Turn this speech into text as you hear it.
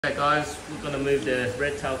Okay guys, we're going to move the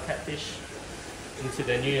red-tail catfish into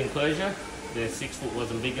the new enclosure. The 6 foot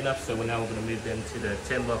wasn't big enough, so now we're going to move them to the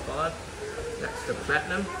 10 by 5. That's the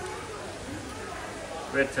platinum.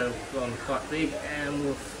 Redtail gone quite big, and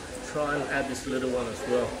we'll try and add this little one as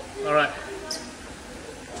well. Alright,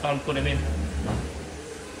 time to put him in.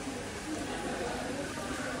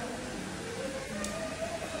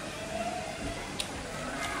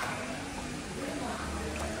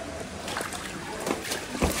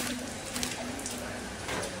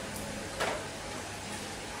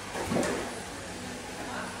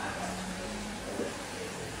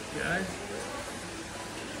 Go.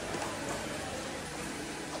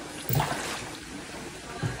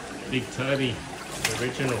 Big Toby, the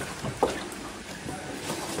original.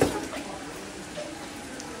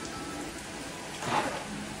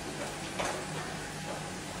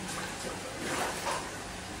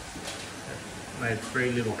 Made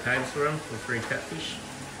 3 little caves for him for 3 catfish.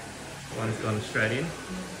 One's gone straight in.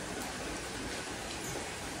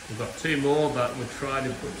 We've got 2 more, but we'll try to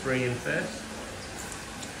put 3 in first.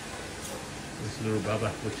 This little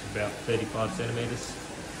bubba, which is about 35 centimetres.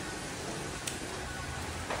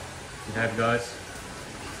 You have guys.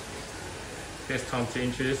 Best time to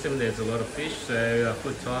introduce them. There's a lot of fish, so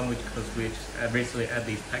good time because we just recently add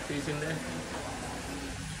these packies in there.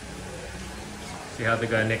 See how they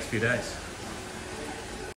go next few days.